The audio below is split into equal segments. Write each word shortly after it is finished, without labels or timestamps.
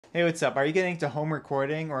Hey, what's up? Are you getting into home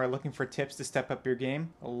recording or looking for tips to step up your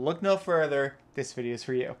game? Well, look no further. This video is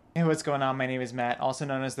for you. Hey, what's going on? My name is Matt, also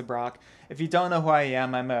known as The Brock. If you don't know who I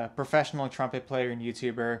am, I'm a professional trumpet player and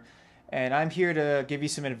YouTuber, and I'm here to give you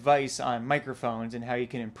some advice on microphones and how you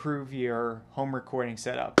can improve your home recording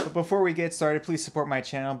setup. But before we get started, please support my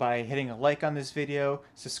channel by hitting a like on this video,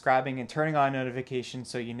 subscribing, and turning on notifications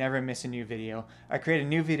so you never miss a new video. I create a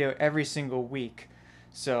new video every single week.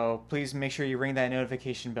 So please make sure you ring that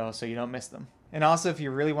notification bell so you don't miss them. And also, if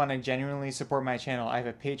you really want to genuinely support my channel, I have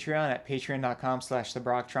a Patreon at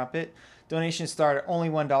patreon.com/thebrockTrumpet. Donations start at only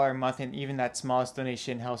 $1 a month, and even that smallest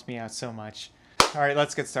donation helps me out so much. Alright,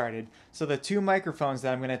 let's get started. So the two microphones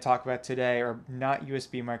that I'm going to talk about today are not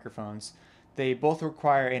USB microphones. They both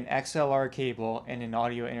require an XLR cable and an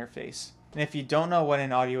audio interface. And if you don't know what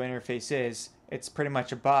an audio interface is, it's pretty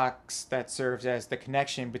much a box that serves as the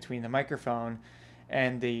connection between the microphone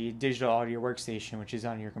and the digital audio workstation, which is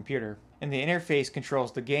on your computer. And the interface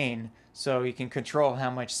controls the gain, so you can control how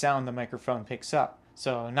much sound the microphone picks up.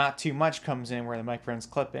 So not too much comes in where the microphone's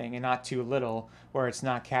clipping, and not too little where it's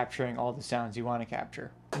not capturing all the sounds you want to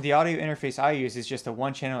capture. And the audio interface I use is just a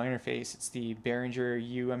one-channel interface. It's the Behringer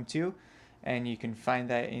UM2, and you can find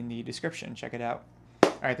that in the description. Check it out.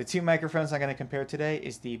 Alright, the two microphones I'm going to compare today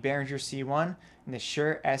is the Behringer C1 and the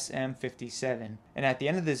Shure SM57. And at the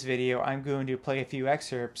end of this video, I'm going to play a few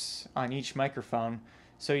excerpts on each microphone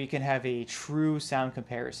so you can have a true sound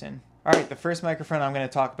comparison. Alright, the first microphone I'm going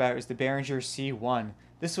to talk about is the Behringer C1.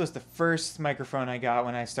 This was the first microphone I got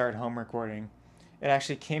when I started home recording. It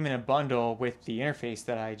actually came in a bundle with the interface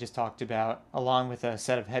that I just talked about, along with a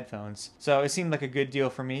set of headphones. So it seemed like a good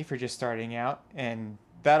deal for me for just starting out, and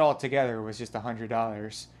that altogether was just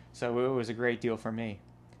 $100, so it was a great deal for me,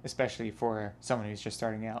 especially for someone who's just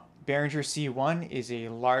starting out. Behringer C1 is a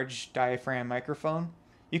large diaphragm microphone.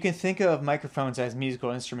 You can think of microphones as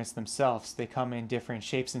musical instruments themselves. They come in different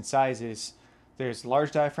shapes and sizes. There's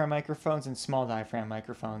large diaphragm microphones and small diaphragm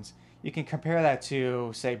microphones. You can compare that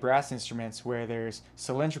to, say, brass instruments, where there's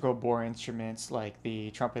cylindrical bore instruments like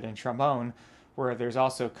the trumpet and trombone, where there's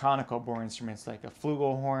also conical bore instruments like a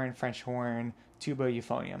flugelhorn, French horn, tuba,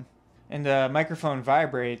 euphonium. And the microphone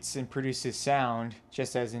vibrates and produces sound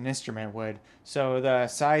just as an instrument would. So the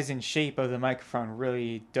size and shape of the microphone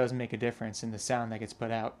really does make a difference in the sound that gets put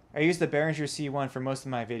out. I use the Behringer C1 for most of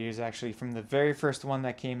my videos, actually, from the very first one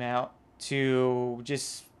that came out to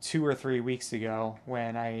just 2 or 3 weeks ago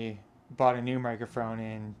when I bought a new microphone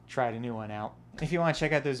and tried a new one out. If you want to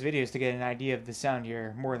check out those videos to get an idea of the sound,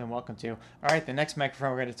 you're more than welcome to. Alright, the next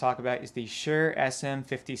microphone we're going to talk about is the Shure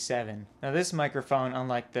SM57. Now this microphone,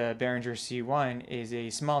 unlike the Behringer C1, is a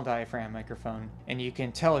small diaphragm microphone, and you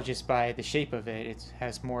can tell just by the shape of it. It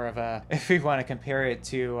has more of a, if we want to compare it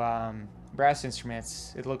to brass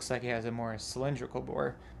instruments, it looks like it has a more cylindrical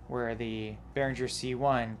bore, where the Behringer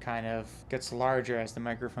C1 kind of gets larger as the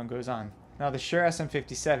microphone goes on. Now the Shure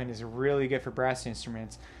SM57 is really good for brass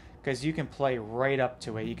instruments because you can play right up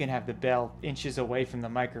to it. You can have the bell inches away from the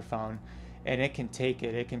microphone and it can take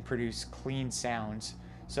it. It can produce clean sounds.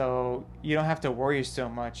 So you don't have to worry so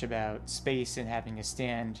much about space and having a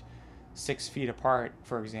stand 6 feet apart,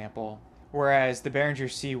 for example. Whereas the Behringer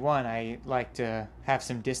C1, I like to have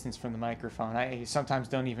some distance from the microphone. I sometimes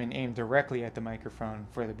don't even aim directly at the microphone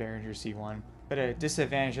for the Behringer C1. But a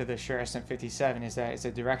disadvantage of the Shure SM57 is that it's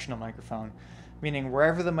a directional microphone, meaning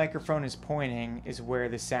wherever the microphone is pointing is where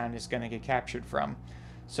the sound is going to get captured from.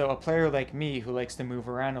 So a player like me who likes to move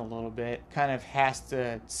around a little bit kind of has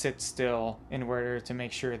to sit still in order to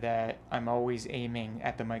make sure that I'm always aiming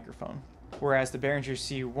at the microphone. Whereas the Behringer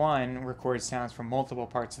C1 records sounds from multiple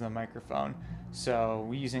parts of the microphone. So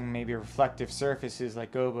using maybe reflective surfaces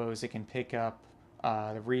like gobos, it can pick up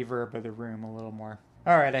the reverb of the room a little more.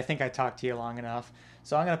 Alright, I think I talked to you long enough.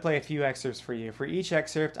 So I'm going to play a few excerpts for you. For each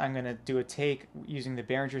excerpt, I'm going to do a take using the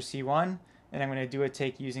Behringer C1, and I'm going to do a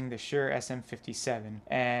take using the Shure SM57.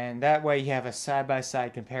 And that way you have a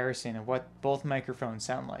side-by-side comparison of what both microphones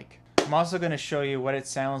sound like. I'm also going to show you what it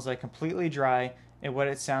sounds like completely dry and what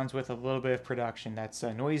it sounds with a little bit of production. That's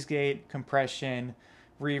a noise gate, compression,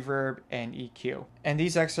 reverb, and EQ. And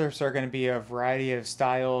these excerpts are going to be a variety of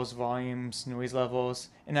styles, volumes, noise levels,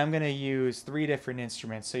 and I'm going to use 3 different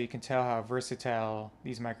instruments so you can tell how versatile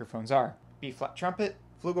these microphones are. B-flat trumpet,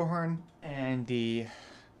 flugelhorn, and the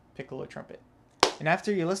piccolo trumpet. And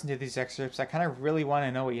after you listen to these excerpts, I kind of really want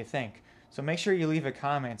to know what you think. So make sure you leave a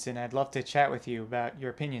comment, and I'd love to chat with you about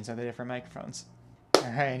your opinions on the different microphones.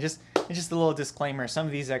 Alright, and just a little disclaimer, some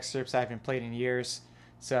of these excerpts I haven't played in years,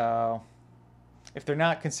 so if they're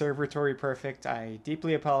not conservatory perfect, I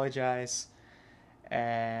deeply apologize,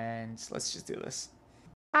 and let's just do this.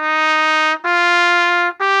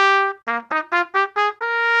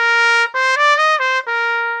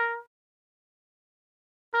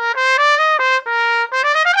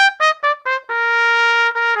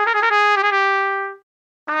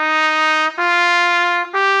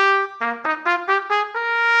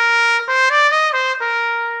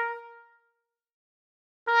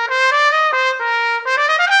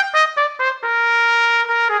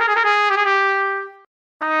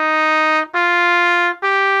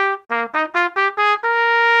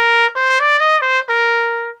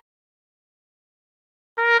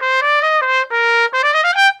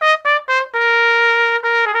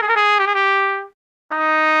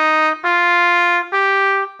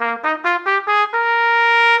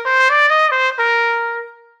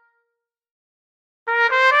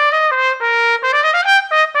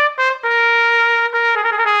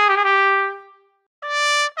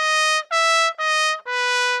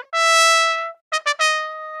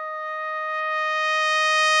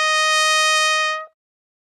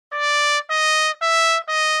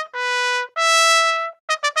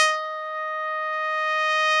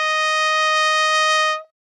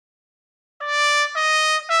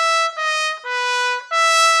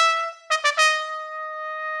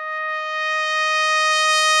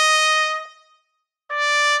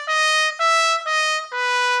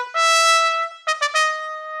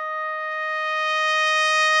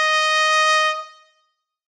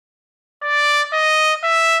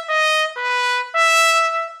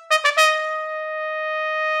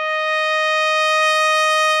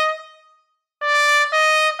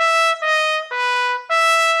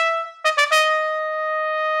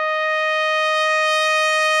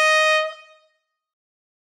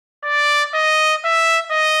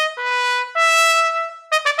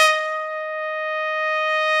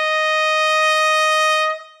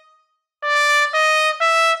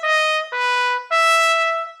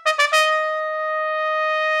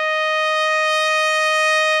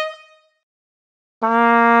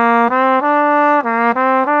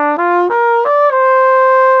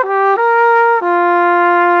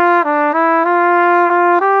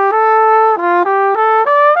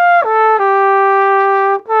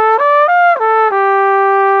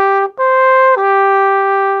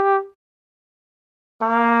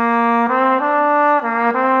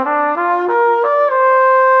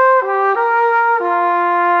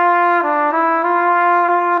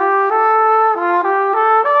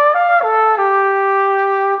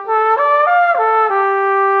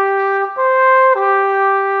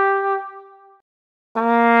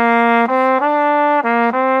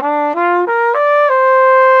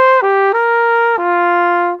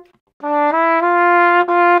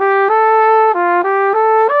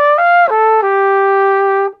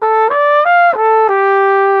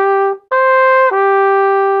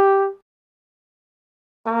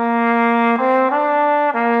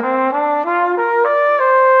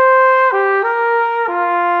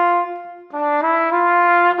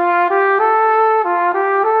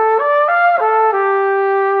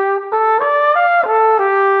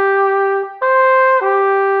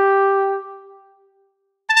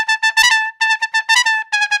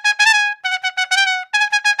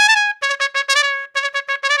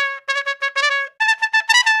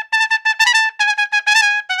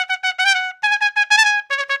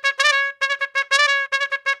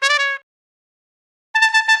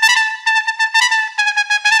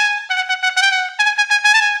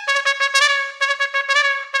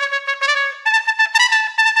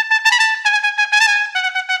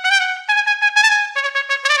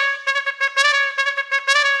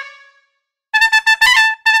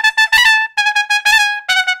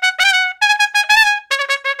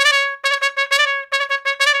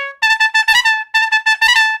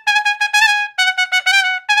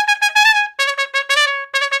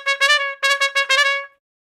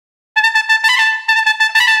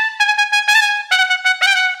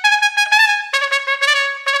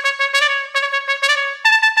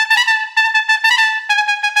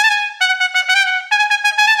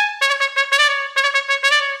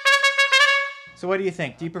 So what do you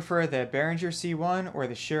think? Do you prefer the Behringer C1 or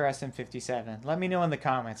the Shure SM57? Let me know in the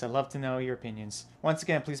comments. I'd love to know your opinions. Once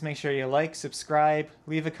again, please make sure you like, subscribe,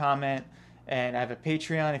 leave a comment, and I have a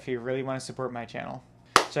Patreon if you really want to support my channel.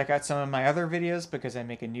 Check out some of my other videos because I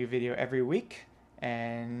make a new video every week.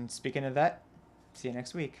 And speaking of that, see you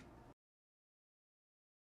next week.